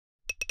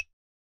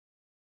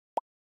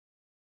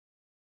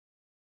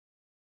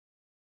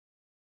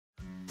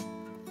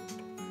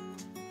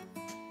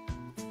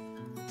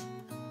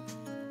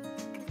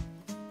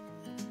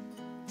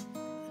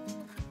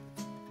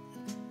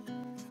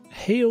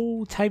Hey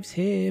all, Taves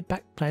here,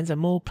 back playing some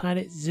more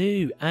Planet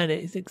Zoo, and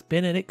it's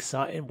been an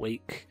exciting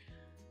week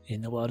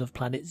in the world of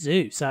Planet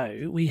Zoo.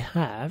 So we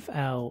have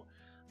our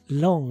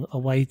long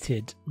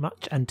awaited,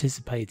 much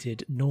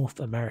anticipated North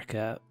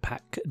America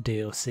pack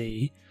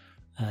DLC,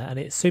 and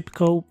it's super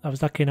cool. I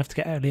was lucky enough to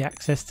get early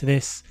access to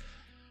this,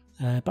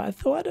 but I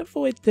thought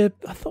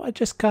I'd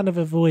just kind of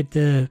avoid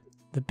the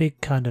big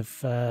kind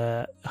of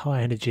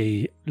high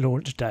energy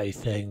launch day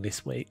thing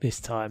this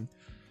time.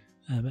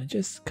 And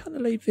just kind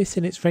of leave this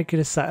in its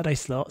regular Saturday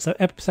slot. So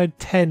episode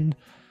 10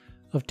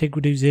 of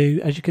Tiguidou Zoo.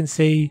 As you can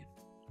see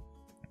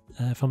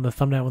from the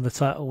thumbnail and the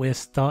title, we're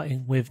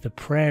starting with the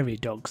Prairie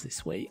Dogs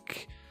this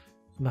week.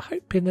 I'm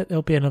hoping that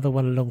there'll be another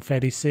one along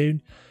fairly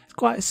soon. It's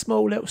quite a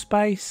small little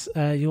space.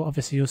 You'll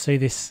see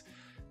this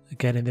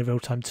again in the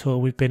real-time tour.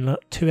 We've been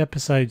 2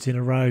 episodes in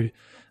a row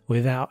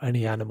without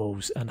any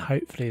animals, and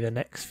hopefully the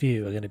next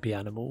few are going to be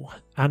animal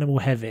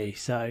heavy.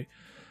 So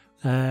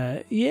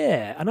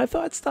yeah, and I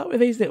thought I'd start with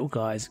these little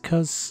guys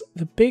because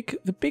the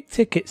big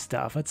ticket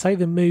stuff, I'd say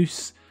the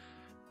moose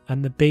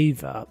and the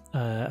beaver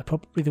are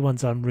probably the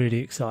ones I'm really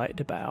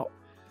excited about.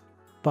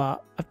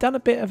 But I've done a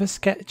bit of a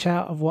sketch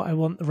out of what I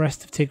want the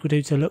rest of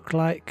Tiguidou to look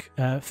like.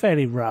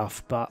 Fairly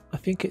rough, but I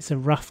think it's a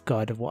rough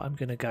guide of what I'm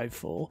going to go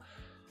for.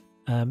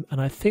 And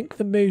I think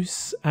the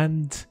moose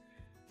and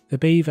the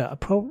beaver are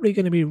probably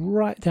going to be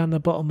right down the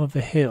bottom of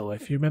the hill.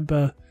 If you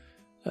remember,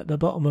 at the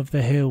bottom of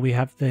the hill we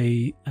have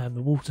the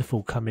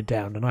waterfall coming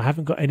down, and I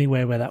haven't got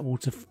anywhere where that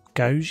water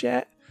goes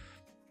yet.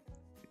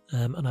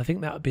 And I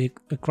think that would be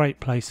a great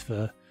place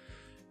for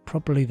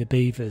probably the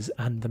beavers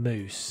and the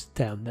moose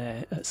down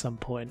there at some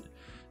point.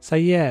 So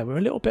yeah, we're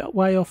a little bit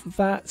way off of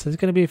that. So there's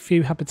going to be a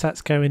few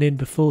habitats going in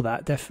before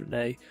that,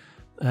 definitely.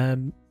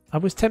 I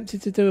was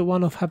tempted to do a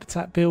one-off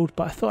habitat build,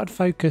 but I thought I'd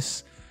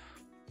focus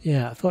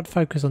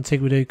on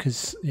Tiguidou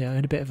because I'm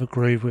in a bit of a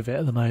groove with it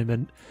at the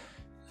moment.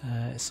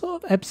 It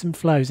sort of ebbs and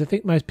flows. I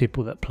think most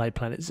people that play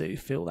Planet Zoo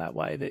feel that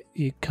way, that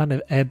you kind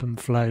of ebb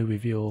and flow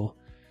with your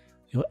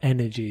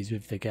energies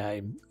with the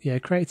game. Yeah,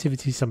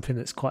 creativity is something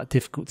that's quite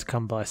difficult to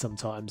come by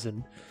sometimes,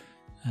 and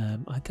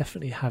I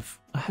definitely have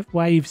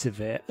waves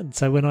of it. And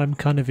so when I'm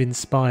kind of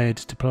inspired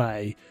to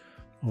play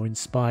or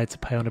inspired to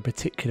play on a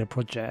particular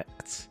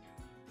project,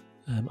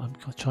 I'm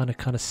trying to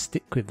kind of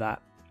stick with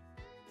that.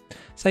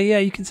 So yeah,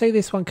 you can see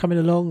this one coming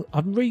along.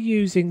 I'm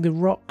reusing the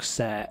rock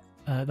set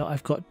that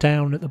I've got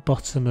down at the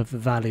bottom of the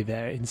valley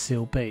there in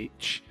Seal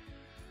Beach.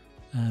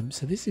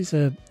 So this is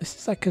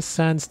like a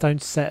sandstone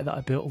set that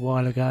I built a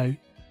while ago.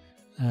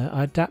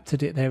 I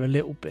adapted it there a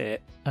little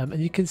bit, and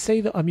you can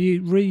see that I'm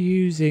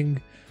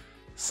reusing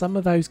some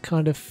of those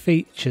kind of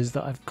features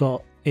that I've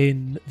got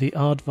in the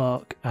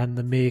aardvark and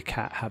the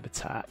meerkat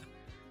habitat.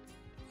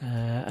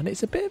 And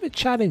it's a bit of a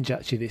challenge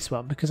actually, this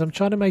one, because I'm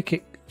trying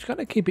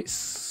to keep it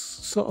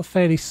sort of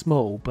fairly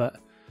small, but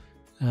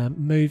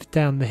move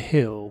down the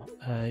hill.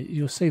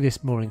 You'll see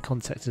this more in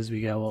context as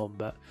we go on.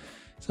 But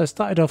so I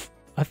started off,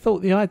 I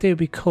thought the idea would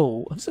be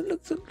cool. I've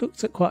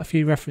looked at quite a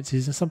few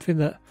references and something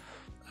that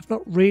I've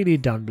not really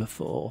done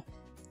before,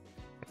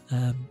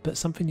 but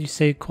something you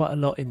see quite a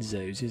lot in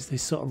zoos is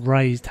this sort of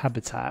raised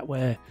habitat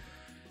where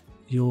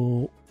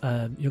your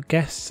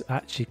guests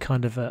actually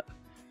kind of at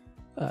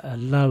a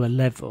lower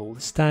level. The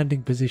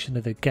standing position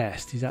of the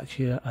guest is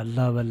actually a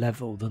lower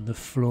level than the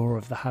floor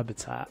of the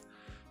habitat.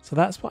 So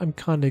that's what I'm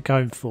kind of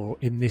going for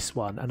in this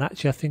one, and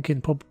actually I think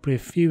in probably a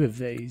few of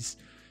these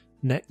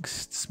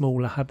next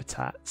smaller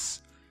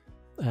habitats.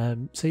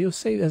 So you'll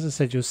see, as I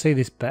said, you'll see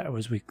this better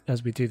as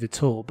we do the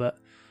tour. But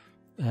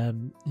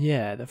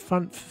yeah, the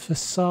front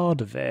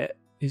facade of it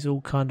is all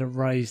kind of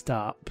raised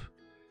up,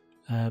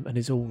 and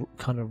is all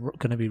kind of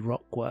going to be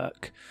rock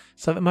work.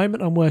 So at the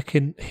moment I'm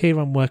working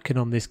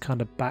on this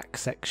kind of back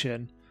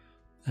section,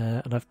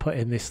 and I've put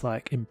in this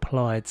like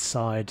implied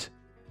side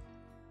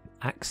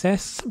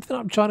access. Something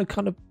I'm trying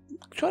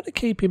to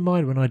keep in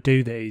mind when I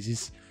do these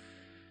is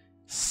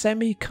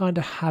semi kind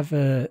of have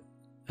a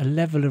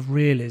level of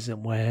realism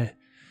where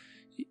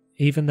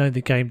even though the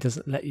game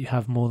doesn't let you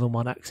have more than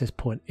one access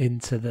point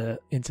into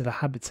the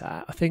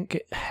habitat, I think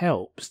it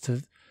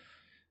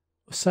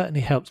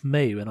certainly helps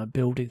me when I'm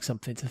building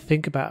something to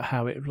think about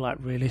how it like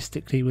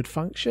realistically would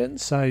function.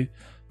 So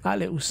that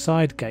little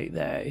side gate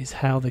there is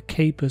how the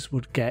keepers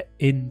would get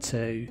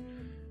into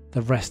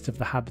the rest of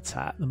the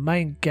habitat. The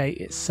main gate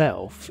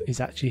itself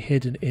is actually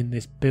hidden in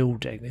this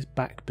building, this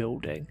back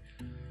building.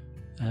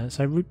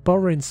 So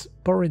borrowing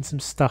some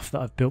stuff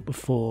that I've built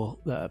before,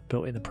 that I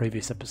built in the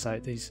previous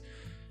episode, these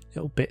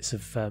little bits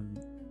of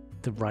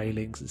the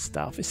railings and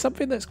stuff. It's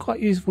something that's quite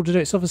useful to do.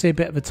 It's obviously a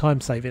bit of a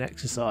time-saving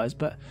exercise,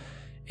 but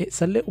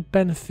it's a little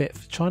benefit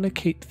for trying to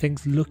keep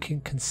things looking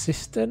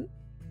consistent.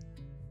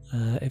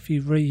 If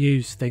you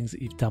reuse things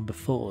that you've done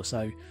before,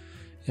 so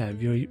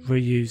if you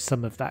reuse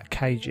some of that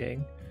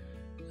caging,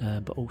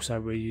 but also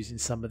reusing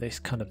some of this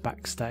kind of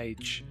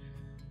backstage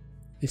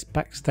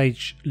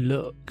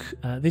look.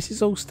 This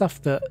is all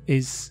stuff that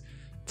is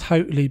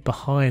totally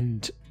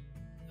behind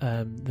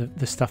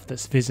the stuff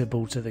that's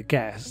visible to the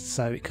guests,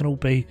 so it can all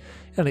be,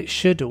 and it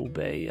should all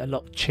be, a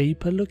lot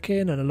cheaper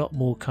looking and a lot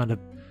more kind of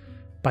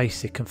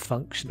basic and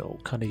functional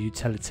kind of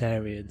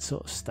utilitarian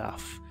sort of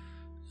stuff,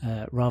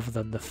 rather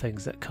than the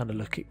things that kind of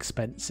look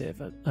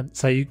expensive. And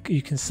so you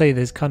can see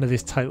there's kind of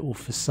this total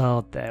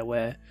facade there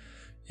where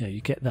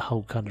you get the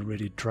whole kind of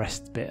really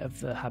dressed bit of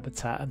the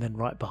habitat, and then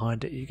right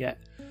behind it you get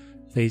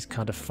these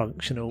kind of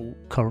functional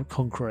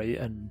concrete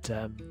and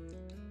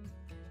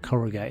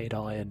corrugated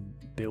iron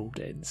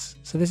buildings.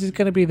 So this is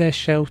going to be their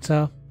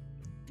shelter.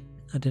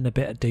 I did a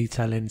bit of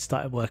detailing,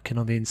 started working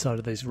on the inside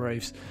of these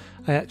roofs.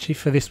 I actually,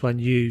 for this one,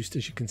 used,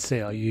 as you can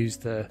see, I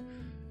used the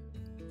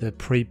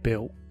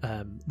pre-built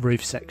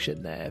roof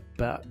section there,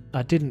 but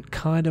I didn't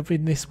kind of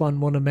in this one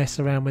want to mess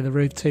around with the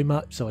roof too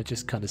much, so I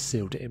just kind of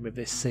sealed it in with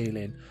this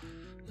ceiling.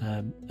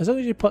 As long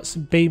as you put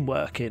some beam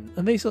work in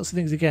and these sorts of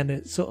things, again,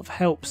 it sort of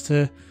helps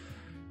to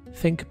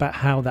think about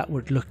how that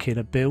would look in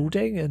a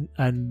building,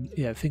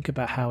 and think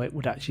about how it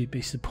would actually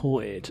be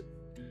supported.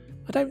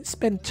 I don't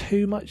spend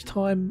too much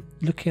time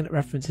looking at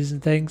references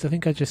and things. I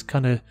think I just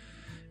kind of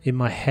in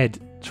my head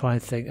try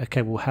and think,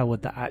 okay, well, how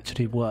would that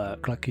actually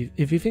work? Like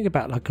if you think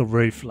about like a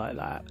roof like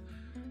that,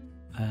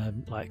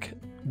 like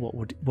what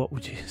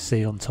would you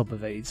see on top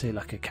of it? You'd see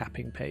like a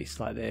capping piece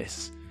like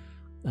this,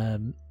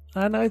 and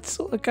I'd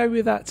sort of go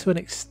with that to an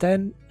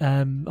extent.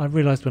 I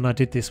realised when I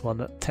did this one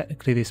that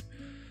technically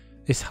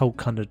this whole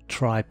kind of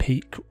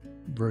tri-peak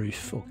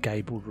roof or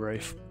gabled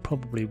roof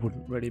probably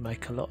wouldn't really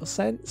make a lot of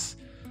sense,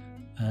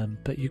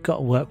 but you've got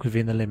to work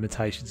within the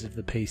limitations of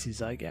the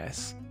pieces, I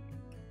guess.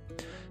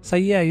 So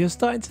yeah, you're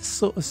starting to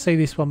sort of see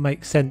this one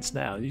make sense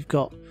now. You've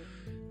got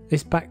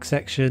this back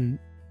section,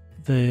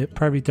 the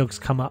Prairie Dogs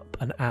come up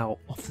and out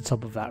off the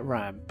top of that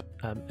ramp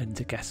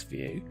into guest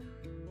view,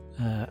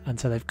 and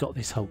so they've got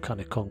this whole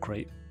kind of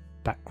concrete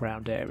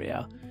background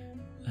area,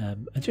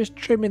 and just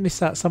trimming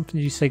this out,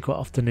 something you see quite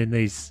often in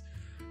these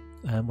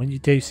when you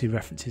do see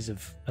references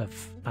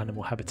of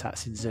animal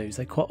habitats in zoos.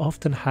 They quite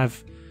often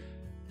have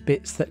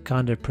bits that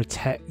kind of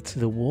protect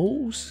the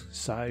walls,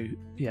 so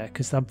yeah,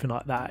 because something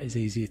like that is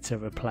easier to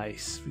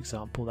replace. For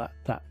example,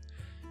 that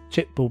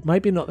chipboard,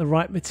 maybe not the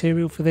right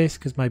material for this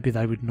because maybe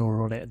they would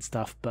gnaw on it and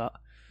stuff, but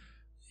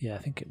yeah, I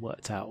think it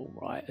worked out all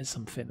right as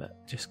something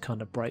that just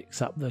kind of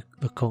breaks up the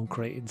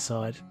concrete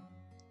inside.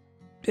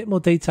 Bit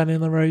more detailing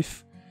on the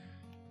roof,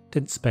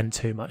 didn't spend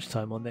too much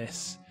time on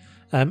this,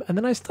 and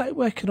then I started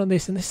working on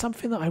this, and there's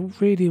something that I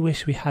really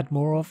wish we had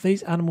more of.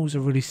 These animals are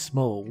really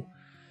small.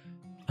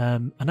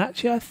 And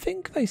actually I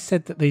think they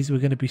said that these were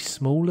going to be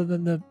smaller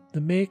than the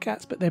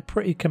meerkats, but they're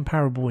pretty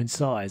comparable in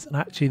size. And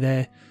actually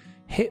their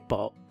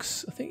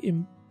hitbox, I think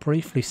you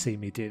briefly see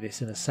me do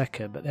this in a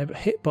second, but their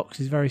hitbox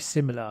is very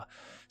similar.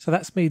 So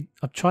that's me,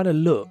 I'm trying to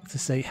look to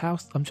see how,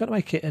 I'm trying to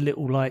make it a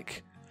little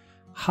like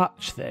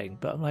hutch thing,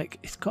 but I'm like,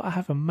 it's got to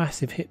have a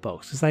massive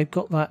hitbox, because they've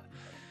got that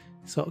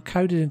sort of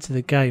coded into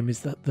the game, is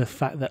that the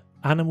fact that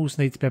animals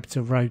need to be able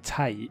to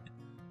rotate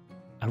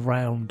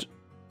around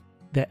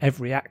their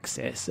every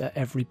axis at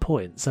every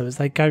point. So as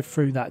they go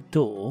through that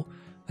door,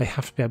 they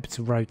have to be able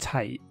to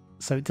rotate.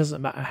 So it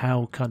doesn't matter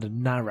how kind of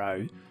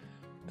narrow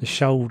the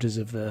shoulders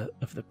of the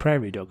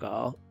prairie dog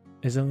are,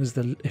 as long as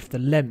if the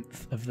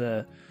length of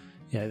the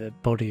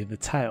body and the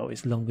tail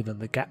is longer than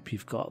the gap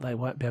you've got, they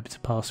won't be able to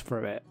pass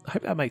through it. I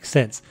hope that makes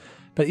sense.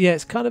 But yeah,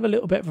 it's kind of a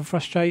little bit of a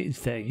frustrating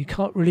thing. You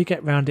can't really get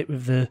around it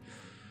with the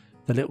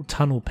little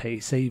tunnel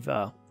piece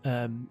either,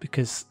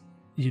 because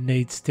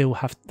they still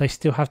have to be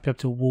able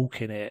to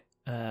walk in it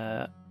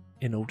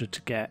in order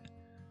to get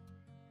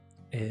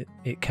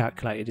it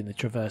calculated in the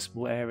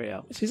traversable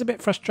area, which is a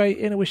bit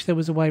frustrating. I wish there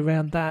was a way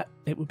around that.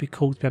 It would be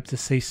cool to be able to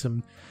see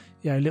some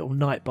little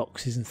night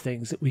boxes and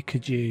things that we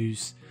could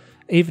use,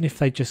 even if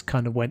they just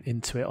kind of went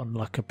into it on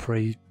like a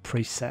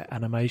preset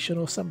animation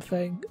or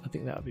something. I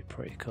think that would be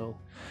pretty cool.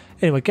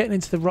 Anyway, getting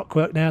into the rock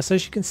work now. So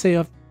as you can see,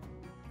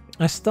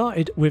 I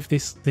started with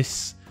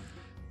this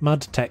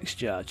mud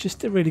texture just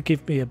to really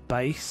give me a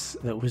base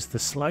that was the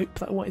slope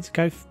that I wanted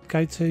to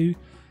go to,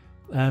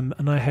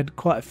 and I had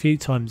quite a few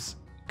times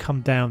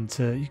come down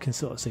to, you can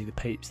sort of see the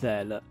peeps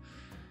there, look,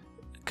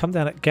 come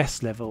down at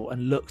guest level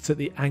and looked at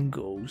the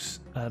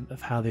angles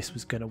of how this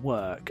was going to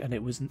work. And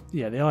it was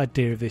the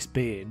idea of this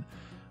being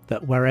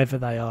that wherever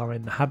they are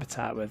in the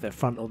habitat, whether they're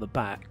front or the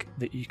back,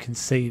 that you can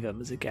see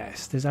them as a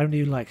guest. There's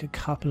only like a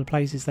couple of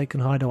places they can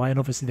hide away, and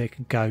obviously they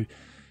can go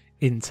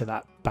into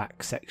that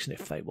back section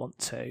if they want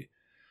to.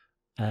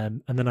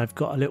 And then I've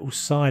got a little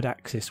side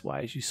axis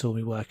way, as you saw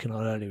me working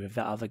on earlier with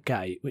that other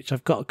gate, which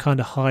I've got to kind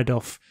of hide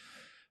off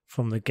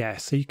from the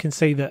guest. So you can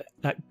see that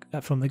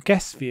from the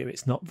guest view,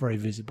 it's not very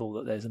visible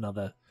that there's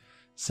another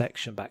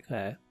section back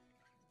there.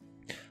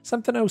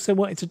 Something else I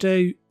wanted to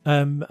do,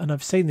 and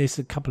I've seen this,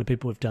 a couple of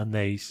people have done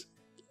these,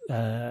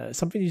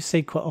 something you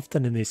see quite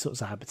often in these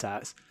sorts of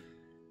habitats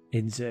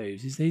in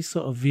zoos, is these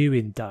sort of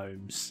viewing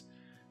domes.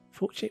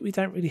 Fortunately, we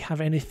don't really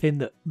have anything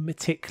that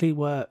particularly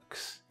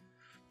works.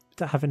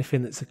 Don't have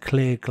anything that's a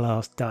clear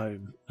glass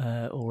dome,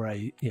 or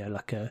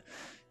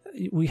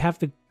we have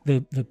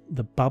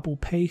the bubble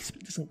piece,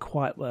 but it doesn't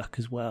quite work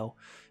as well.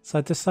 So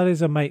I decided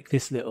to make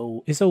this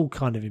little, it's all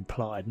kind of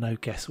implied, no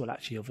guest will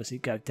actually obviously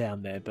go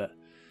down there, but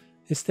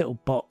this little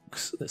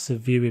box that's a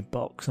viewing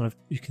box, and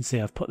you can see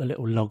I've put a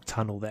little log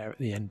tunnel there at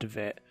the end of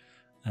it,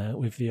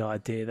 with the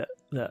idea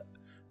that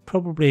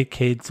probably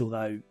kids,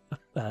 although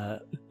an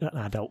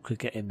adult could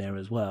get in there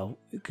as well,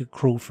 it could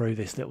crawl through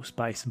this little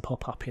space and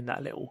pop up in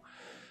that little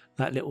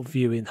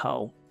viewing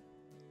hole.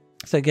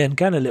 So again,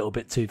 going a little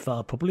bit too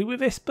far probably with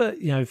this, but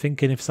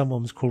thinking if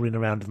someone was crawling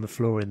around on the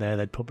floor in there,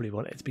 they'd probably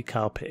want it to be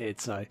carpeted.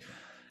 So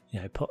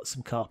put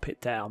some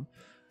carpet down,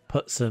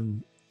 put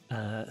some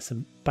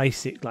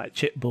basic like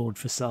chipboard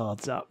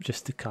facades up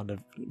just to kind of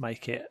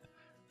make it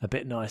a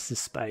bit nicer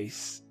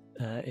space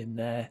in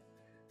there.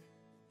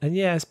 And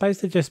yeah, it's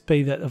supposed to just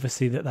be that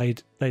obviously that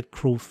they'd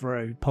crawl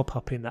through, pop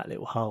up in that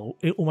little hole,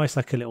 almost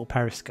like a little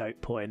periscope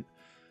point,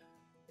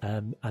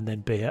 and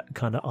then be at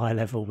kind of eye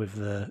level with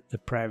the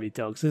prairie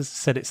dogs. As I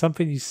said, it's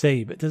something you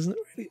see, but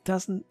it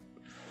doesn't.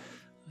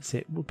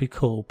 It would be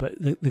cool, but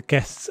the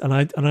guests, and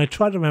I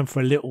tried around for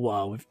a little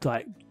while with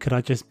like, could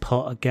I just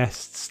put a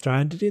guest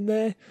stranded in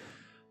there?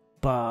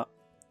 But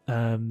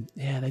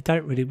they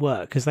don't really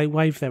work because they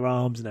wave their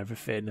arms and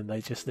everything, and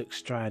they just look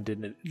stranded,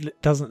 and it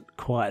doesn't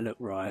quite look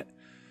right.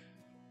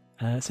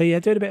 So yeah,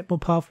 doing a bit more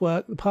path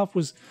work. The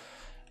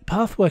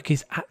path work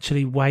is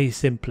actually way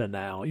simpler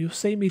now. You'll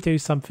see me do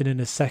something in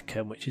a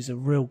second, which is a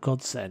real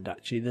godsend.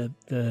 Actually,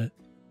 the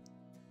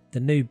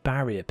new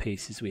barrier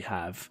pieces we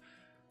have.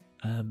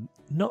 I'm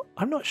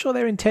not sure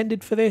they're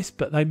intended for this,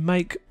 but they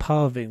make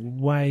pathing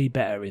way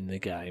better in the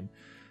game.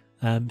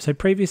 So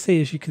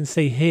previously, as you can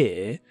see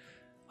here,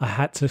 I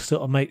had to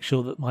sort of make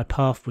sure that my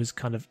path was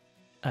kind of,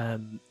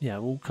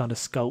 all kind of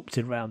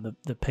sculpted around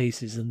the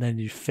pieces, and then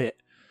you fit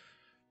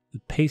the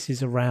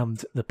pieces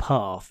around the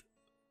path.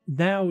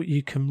 Now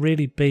you can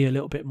really be a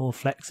little bit more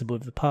flexible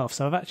with the path.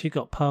 So I've actually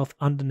got path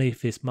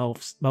underneath this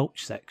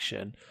mulch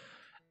section,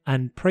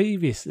 and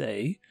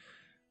previously,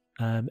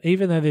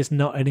 even though there's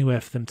not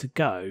anywhere for them to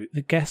go,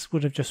 the guests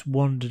would have just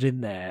wandered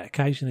in there.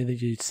 Occasionally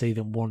you'd see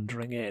them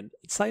wandering in.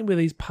 Same with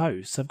these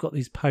posts. I've got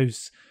these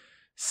posts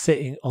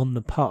sitting on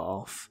the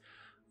path.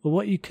 But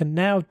what you can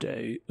now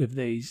do with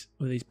these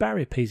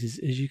barrier pieces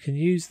is you can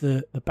use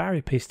the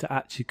barrier piece to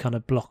actually kind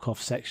of block off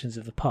sections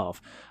of the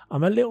path.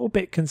 I'm a little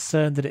bit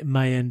concerned that it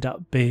may end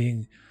up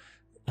being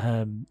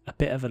a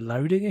bit of a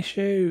loading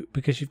issue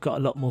because you've got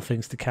a lot more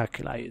things to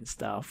calculate and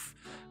stuff.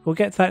 We'll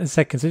get to that in a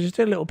second. So just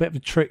do a little bit of a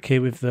trick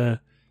here with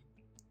the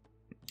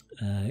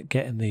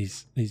getting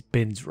these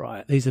bins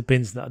right. These are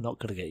bins that are not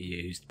going to get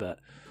used, but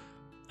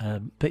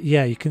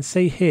yeah, you can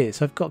see here.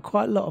 So I've got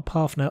quite a lot of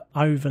path now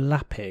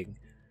overlapping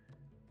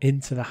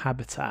into the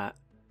habitat.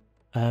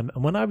 And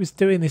when I was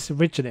doing this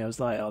originally, I was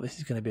like, oh, this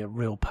is going to be a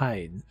real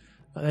pain.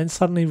 But then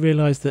suddenly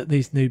realised that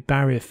these new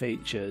barrier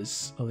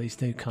features, or these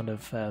new kind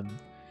of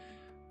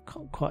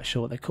not quite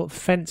sure what they're called,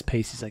 fence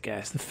pieces, I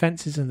guess, the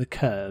fences and the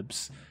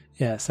curbs.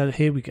 Yeah, so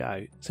here we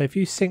go. So if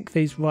you sink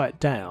these right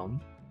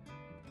down,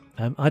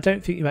 I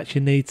don't think you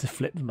actually need to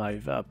flip them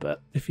over,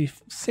 but if you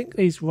sink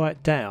these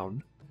right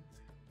down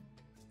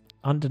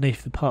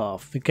underneath the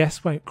path, the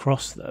guests won't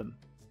cross them.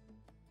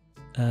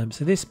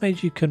 So this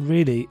means you can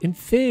really, in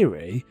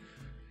theory,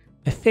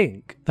 I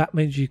think that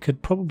means you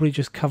could probably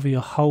just cover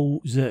your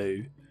whole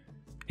zoo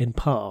in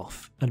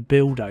path and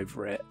build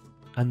over it,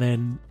 and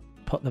then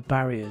put the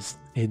barriers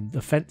in,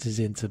 the fences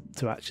in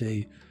to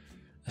actually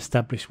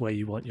establish where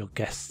you want your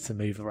guests to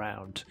move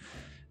around.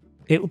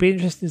 It will be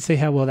interesting to see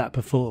how well that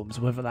performs,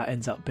 whether that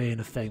ends up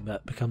being a thing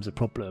that becomes a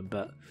problem,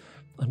 but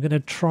I'm going to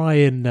try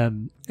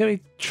and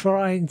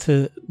trying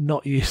to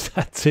not use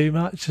that too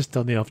much, just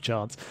on the off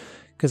chance,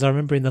 because I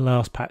remember in the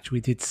last patch we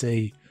did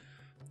see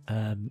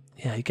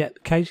you get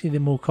occasionally, the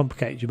more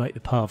complicated you make the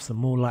paths, the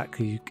more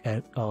likely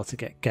you are to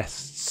get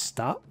guests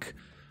stuck.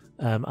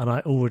 And I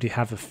already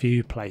have a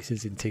few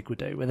places in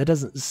Tiguidou where there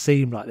doesn't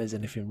seem like there's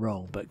anything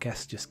wrong, but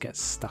guests just get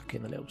stuck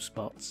in the little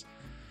spots.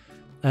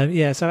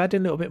 So adding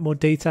a little bit more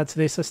detail to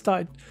this,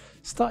 I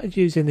started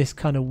using this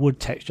kind of wood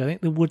texture. I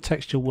think the wood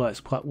texture works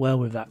quite well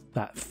with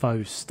that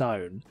faux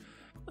stone.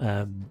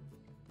 I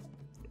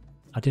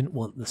didn't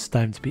want the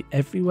stone to be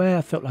everywhere.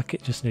 I felt like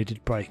it just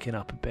needed breaking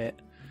up a bit.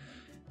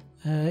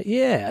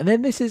 And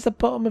then this is the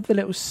bottom of the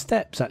little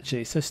steps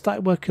actually. So I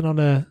started working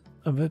on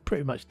I'm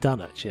pretty much done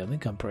actually. I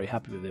think I'm pretty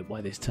happy with the way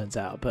this turns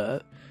out,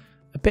 but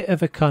a bit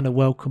of a kind of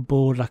welcome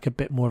board, like a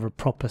bit more of a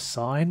proper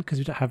sign, because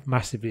we don't have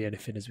massively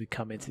anything as we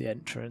come into the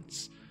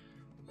entrance.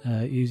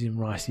 Using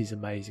Ricey's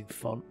amazing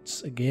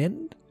fonts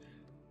again.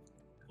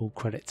 All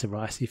credit to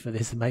Ricey for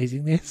this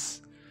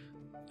amazingness.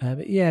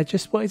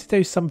 Just wanted to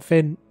do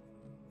something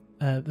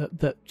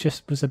that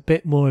just was a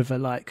bit more of a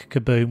like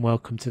kaboom,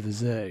 welcome to the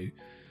zoo.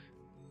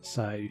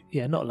 So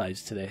yeah, not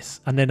loads to this.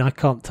 And then I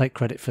can't take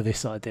credit for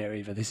this idea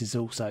either. This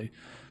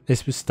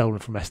was stolen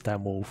from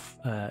Estan Wolf,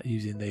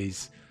 using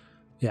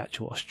the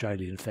actual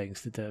Australian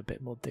things to do a bit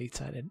more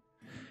detailing.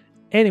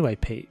 Anyway,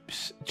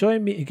 peeps,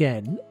 join me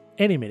again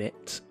any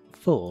minute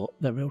for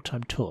the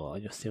real-time tour.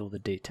 You'll see all the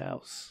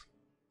details.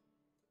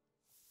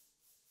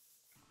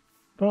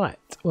 Right,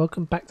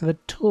 welcome back to the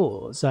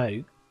tour.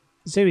 So,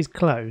 zoo is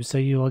closed, so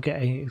you are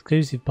getting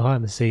exclusive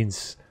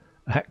behind-the-scenes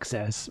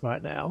access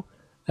right now.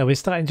 Now we're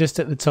starting just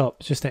at the top,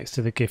 just next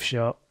to the gift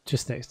shop,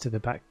 just next to the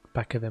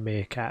back of the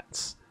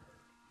meerkats.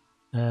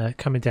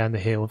 Coming down the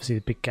hill, obviously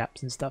the big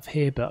gaps and stuff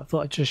here, but I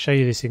thought I'd just show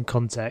you this in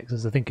context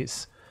as I think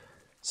it's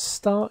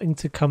starting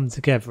to come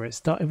together.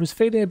 It was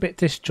feeling a bit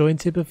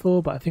disjointed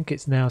before, but I think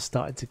it's now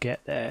starting to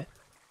get there.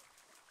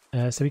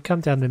 So we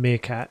come down the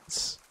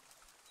meerkats.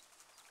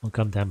 We'll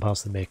come down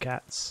past the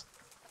meerkats,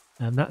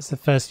 and that's the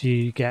first view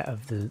you get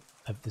of the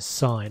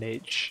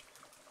signage.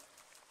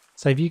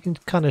 So if you can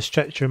kind of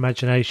stretch your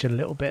imagination a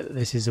little bit that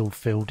this is all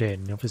filled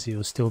in, obviously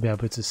you'll still be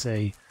able to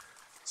see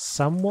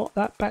somewhat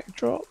that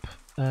backdrop,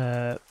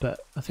 but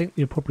I think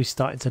you're probably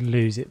starting to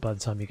lose it by the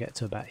time you get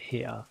to about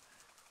here.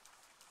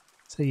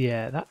 So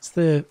yeah, that's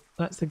the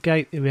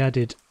gate that we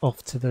added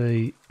off to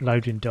the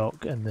loading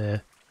dock and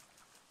the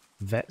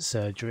vet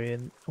surgery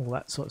and all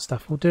that sort of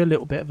stuff. We'll do a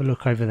little bit of a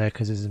look over there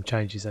because there's some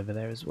changes over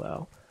there as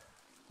well.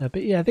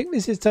 But yeah, I think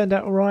this has turned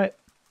out all right.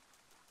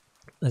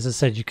 As I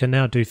said, you can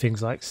now do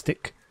things like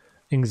stick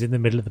things in the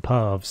middle of the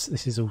paths.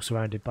 This is all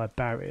surrounded by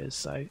barriers,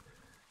 so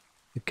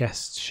the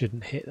guests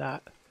shouldn't hit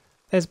that.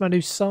 There's my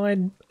new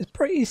sign. It's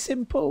pretty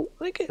simple.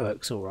 I think it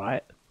works all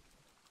right.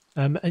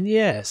 And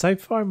yeah, so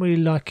far I'm really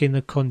liking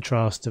the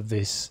contrast of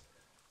this,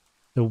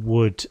 the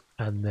wood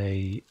and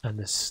the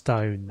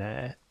stone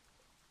there.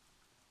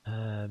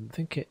 I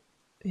think it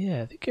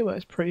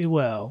works pretty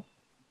well.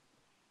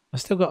 I've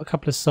still got a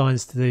couple of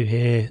signs to do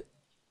here.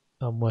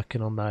 I'm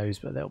working on those,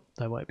 but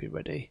they won't be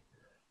ready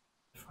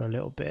for a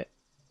little bit.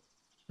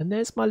 And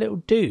there's my little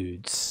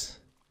dudes.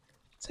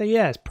 So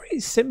yeah, it's pretty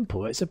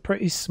simple. It's a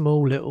pretty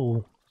small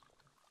little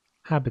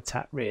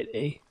habitat,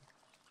 really.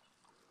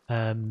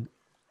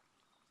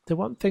 The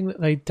one thing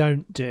that they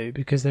don't do,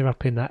 because they're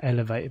up in that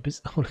elevated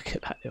position. Oh, look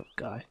at that little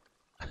guy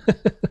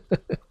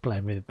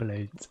playing with the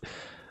balloons.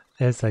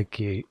 They're so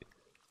cute.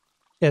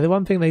 Yeah, the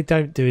one thing they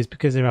don't do is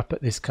because they're up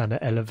at this kind of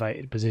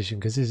elevated position,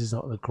 because this is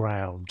not the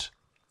ground,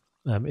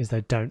 is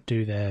they don't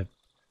do their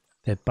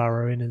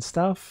burrowing and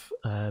stuff,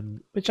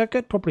 which I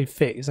could probably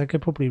fix. I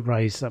could probably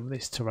raise some of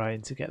this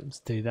terrain to get them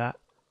to do that.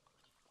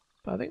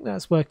 But I think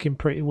that's working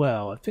pretty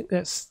well. I think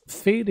that's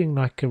feeling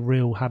like a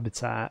real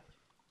habitat.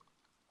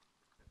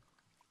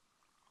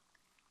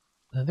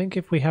 I think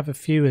if we have a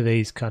few of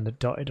these kind of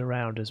dotted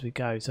around as we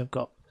go, so I've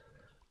got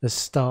the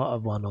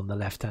starter one on the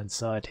left hand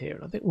side here,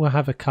 and I think we'll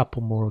have a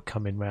couple more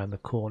coming round the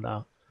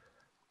corner.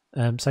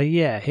 So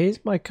yeah,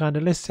 here's my kind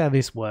of, let's see how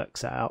this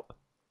works out.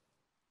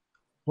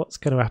 What's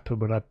going to happen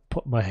when I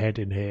put my head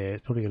in here?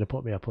 It's probably going to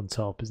put me up on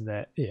top, isn't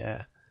it?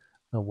 Yeah.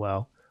 Oh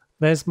well.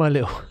 There's my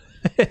little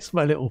there's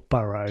my little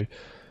burrow.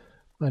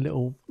 My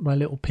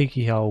little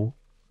piggy hole.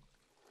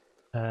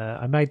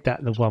 I made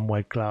that the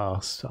one-way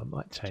glass, so I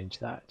might change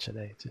that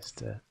actually.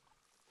 Just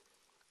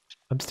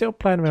I'm still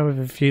playing around with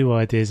a few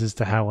ideas as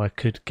to how I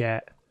could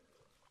get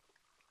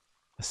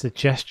a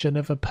suggestion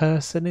of a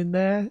person in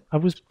there. I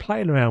was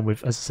playing around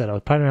with, as I said, I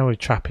was playing around with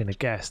trapping a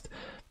guest.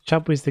 The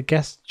trouble is the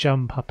guests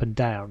jump up and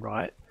down,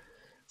 right?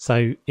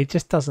 So it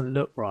just doesn't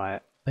look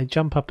right. They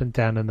jump up and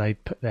down and they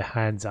put their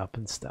hands up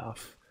and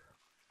stuff.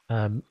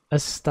 A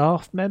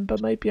staff member,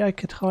 maybe I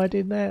could hide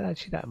in there.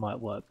 Actually, that might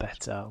work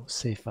better. I'll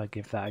see if I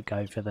give that a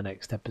go for the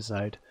next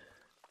episode.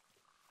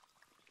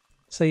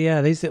 So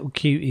yeah, these little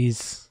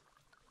cuties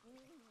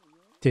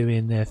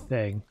doing their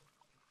thing.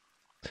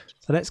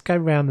 So let's go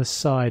round the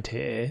side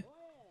here.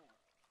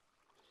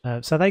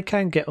 So they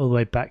can get all the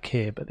way back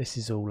here, but this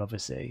is all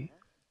obviously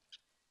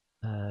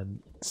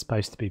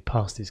supposed to be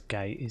past this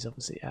gate. Is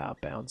obviously out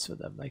of bounds for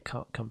them. They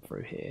can't come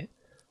through here.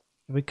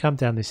 If we come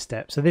down this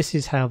step, so this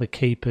is how the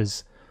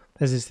keepers,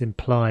 there's this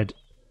implied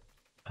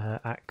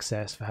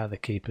access for how the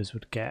keepers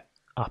would get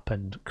up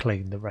and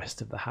clean the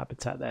rest of the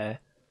habitat there.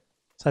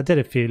 So I did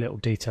a few little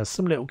details,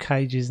 some little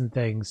cages and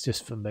things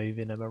just for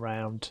moving them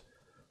around.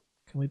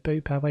 Can we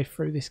boop our way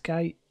through this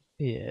gate?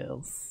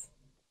 Yes.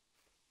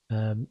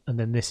 And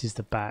then this is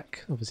the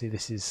back. Obviously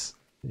this is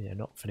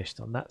not finished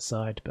on that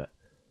side, but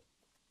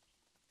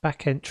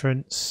back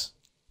entrance.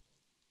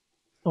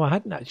 Oh, I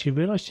hadn't actually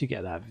realised you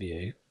get that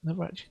view.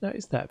 Never actually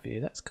noticed that view.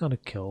 That's kind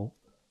of cool.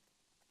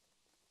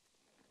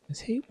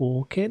 Is he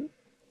walking?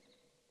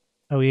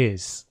 Oh, he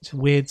is. It's a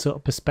weird sort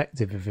of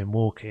perspective of him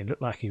walking. It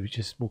looked like he was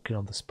just walking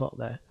on the spot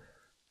there.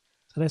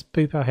 So let's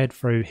boop our head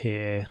through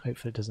here.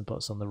 Hopefully it doesn't put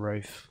us on the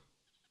roof.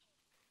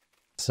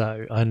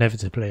 So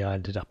inevitably I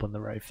ended up on the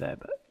roof there.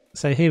 But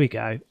so here we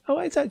go. Oh,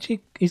 it's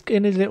actually, he's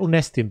in his little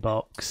nesting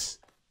box.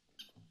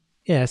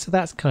 Yeah, so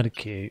that's kind of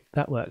cute.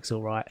 That works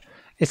all right.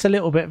 It's a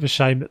little bit of a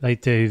shame that they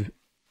do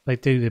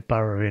the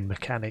burrowing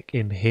mechanic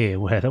in here,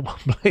 where the one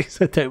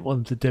place I don't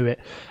want them to do it.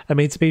 I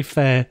mean, to be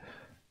fair,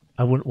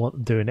 I wouldn't want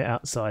them doing it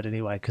outside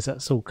anyway, because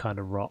that's all kind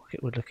of rock.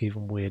 It would look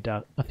even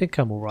weirder. I think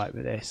I'm all right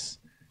with this.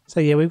 So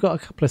yeah, we've got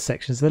a couple of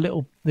sections.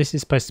 This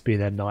is supposed to be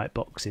their night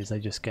boxes. They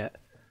just get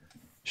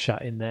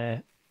shut in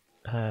there,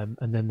 and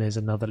then there's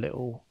another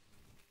little,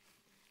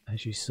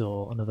 as you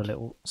saw, another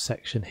little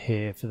section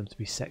here for them to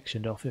be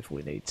sectioned off if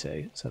we need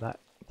to. So that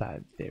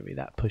in theory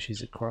that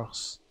pushes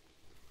across.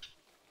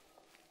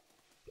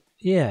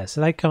 Yeah,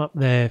 so they come up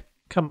there,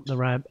 come up the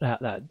ramp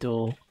out that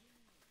door.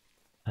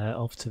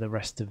 off to the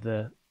rest of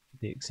the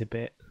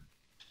exhibit.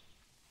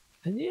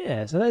 And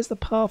yeah, so there's the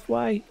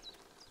pathway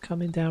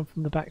coming down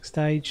from the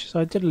backstage. So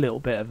I did a little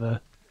bit of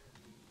a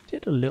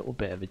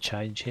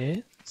change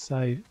here.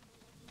 So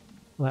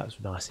well, that was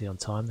nicely on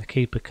time. The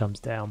keeper comes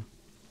down,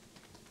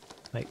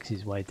 makes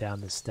his way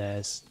down the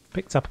stairs.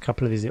 Picked up a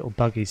couple of these little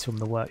buggies from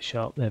the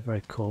workshop. They're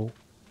very cool.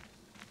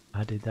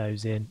 Added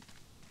those in.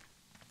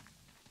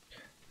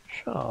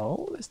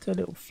 So let's do a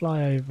little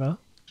flyover.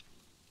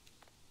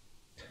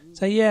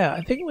 So yeah,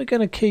 I think we're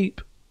going to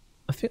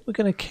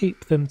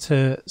keep them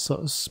to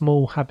sort of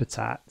small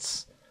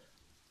habitats.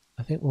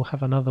 I think we'll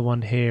have another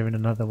one here and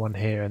another one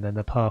here, and then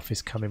the path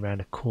is coming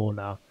around a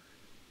corner.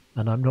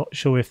 And I'm not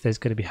sure if there's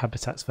going to be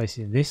habitats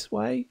facing this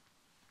way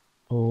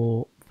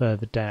or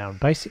further down.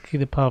 Basically,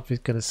 the path is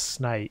going to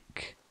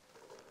snake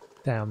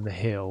down the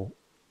hill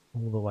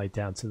all the way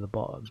down to the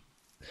bottom.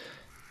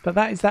 But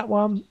that is that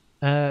one.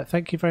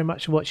 Thank you very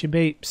much for watching,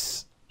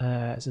 Beeps.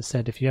 As I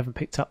said, if you haven't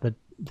picked up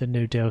the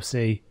new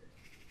DLC,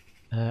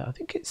 I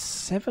think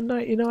it's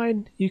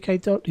 $7.99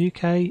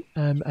 UK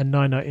and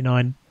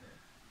 $9.99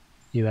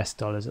 US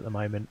dollars at the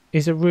moment.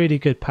 It's a really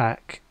good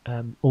pack.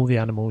 All the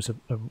animals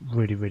are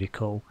really, really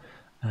cool.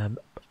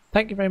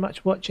 Thank you very much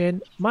for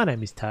watching. My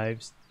name is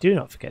Toves. Do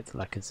not forget to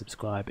like and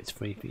subscribe. It's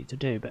free for you to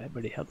do, but it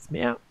really helps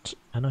me out.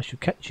 And I shall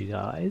catch you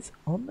guys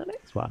on the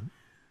next one.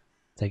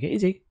 Take it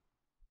easy.